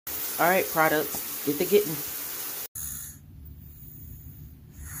All right, products, get to getting.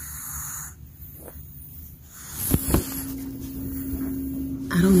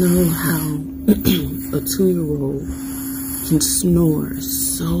 I don't know how a 2-year-old can snore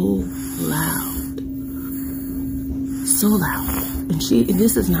so loud. So loud. And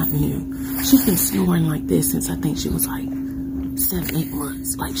this is not new. She's been snoring like this since I think she was like 7, 8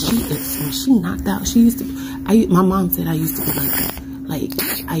 months. Like when she knocked out, my mom said I used to be like that. Like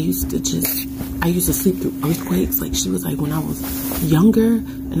I used to sleep through earthquakes. Like she was like when I was younger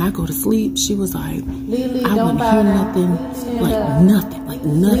and I go to sleep, she was like, I wouldn't hear nothing, like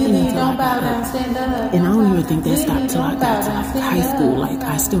nothing until I got up. And I don't even think that stopped till I got to like high school. Like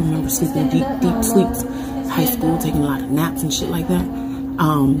I still remember sleeping deep sleeps, high school, taking a lot of naps and shit like that.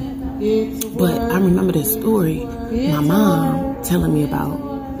 But I remember this story, my mom telling me about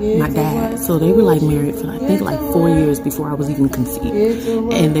my dad. So they were like married for I think like 4 years before I was even conceived.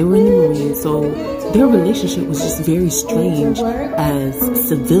 And they were in the Marines, so their relationship was just very strange as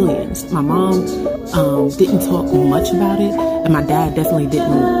civilians. My mom didn't talk much about it, and my dad definitely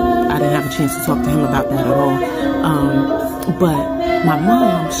didn't. I didn't have a chance to talk to him about that at all. But my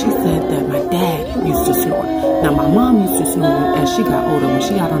mom, she said that my dad used to snore. Now my mom used to snore as she got older. When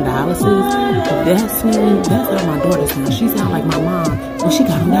she got on dialysis, that snoring, that's how my daughter sounds. She sounded like my mom when she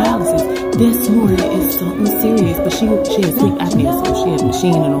got on dialysis. That snoring is something serious, but she had sleep apnea, so she had a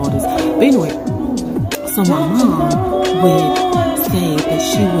machine and all this. But anyway, so my mom would say that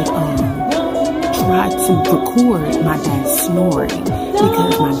she would try to record my dad snoring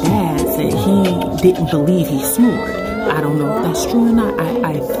because my dad said he didn't believe he snored. I don't know if that's true or not.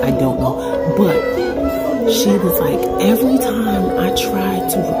 I don't know. But she was like, every time I tried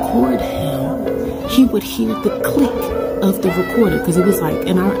to record him, he would hear the click of the recorder. Because it was like,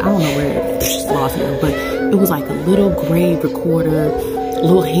 and I don't know where it's lost here, but it was like a little gray recorder,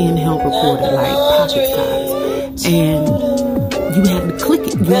 little handheld recorder, like pocket size. And you had to click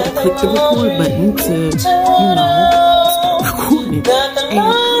it. You had to click the record button to, start recording. And I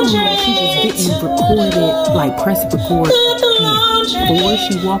don't know, she just didn't record it, like press record before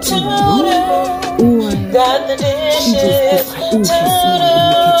she walked in the room, or she just was like, ooh, she's snoring in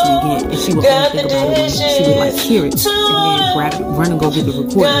the kitchen again, and she would only think about it when she would like hear it, and then grab it, run and go get the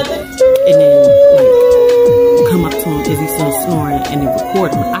recorder, and then like come up to him, is he still snoring, and then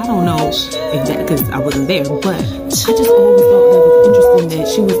record him. I don't know if that, because I wasn't there, but I just always thought that was interesting that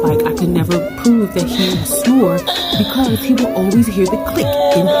she was like, I could never prove that he would snore because he would always hear the click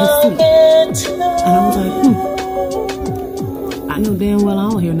in his sleep. And I was like, I know damn well I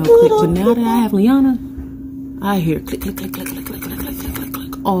don't hear no click, but now that I have Liana, I hear click, click, click, click, click, click, click, click, click, click,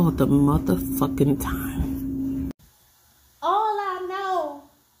 click all the motherfucking time. All I know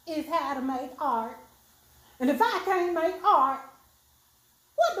is how to make art. And if I can't make art,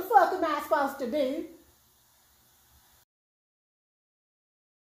 what the fuck am I supposed to do?